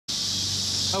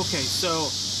Okay,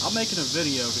 so I'm making a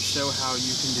video to show how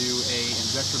you can do a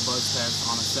injector buzz test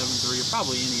on a 7.3 or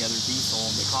probably any other diesel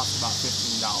that costs about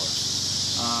 $15.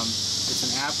 It's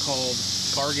an app called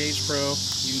Car Gauge Pro.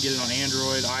 You can get it on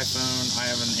Android, iPhone. I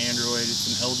have an Android.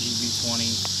 It's an LG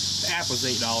V20. The app was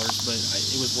 $8, but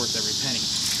it was worth every penny.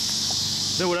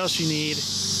 So what else you need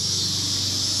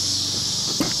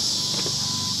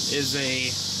is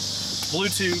a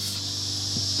Bluetooth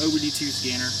OBD2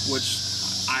 scanner, which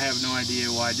I have no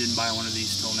idea why I didn't buy one of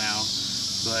these till now,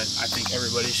 but I think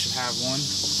everybody should have one.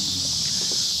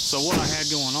 So what I had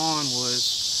going on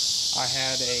was I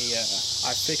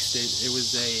fixed it. It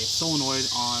was a solenoid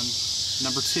on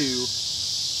number 2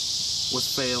 was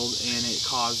failed, and it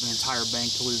caused the entire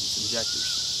bank to lose its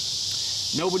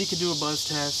injectors. Nobody could do a buzz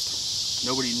test.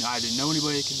 I didn't know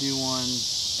anybody could do one,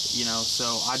 you know,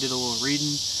 so I did a little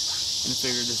reading and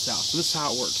figured this out. So this is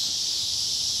how it works.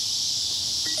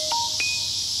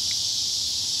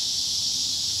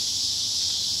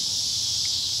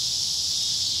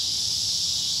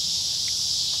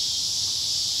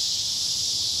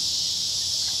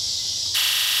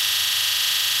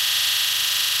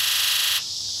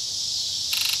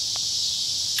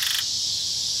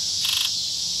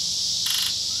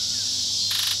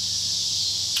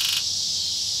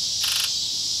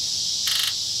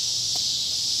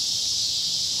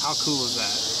 How cool is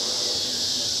that?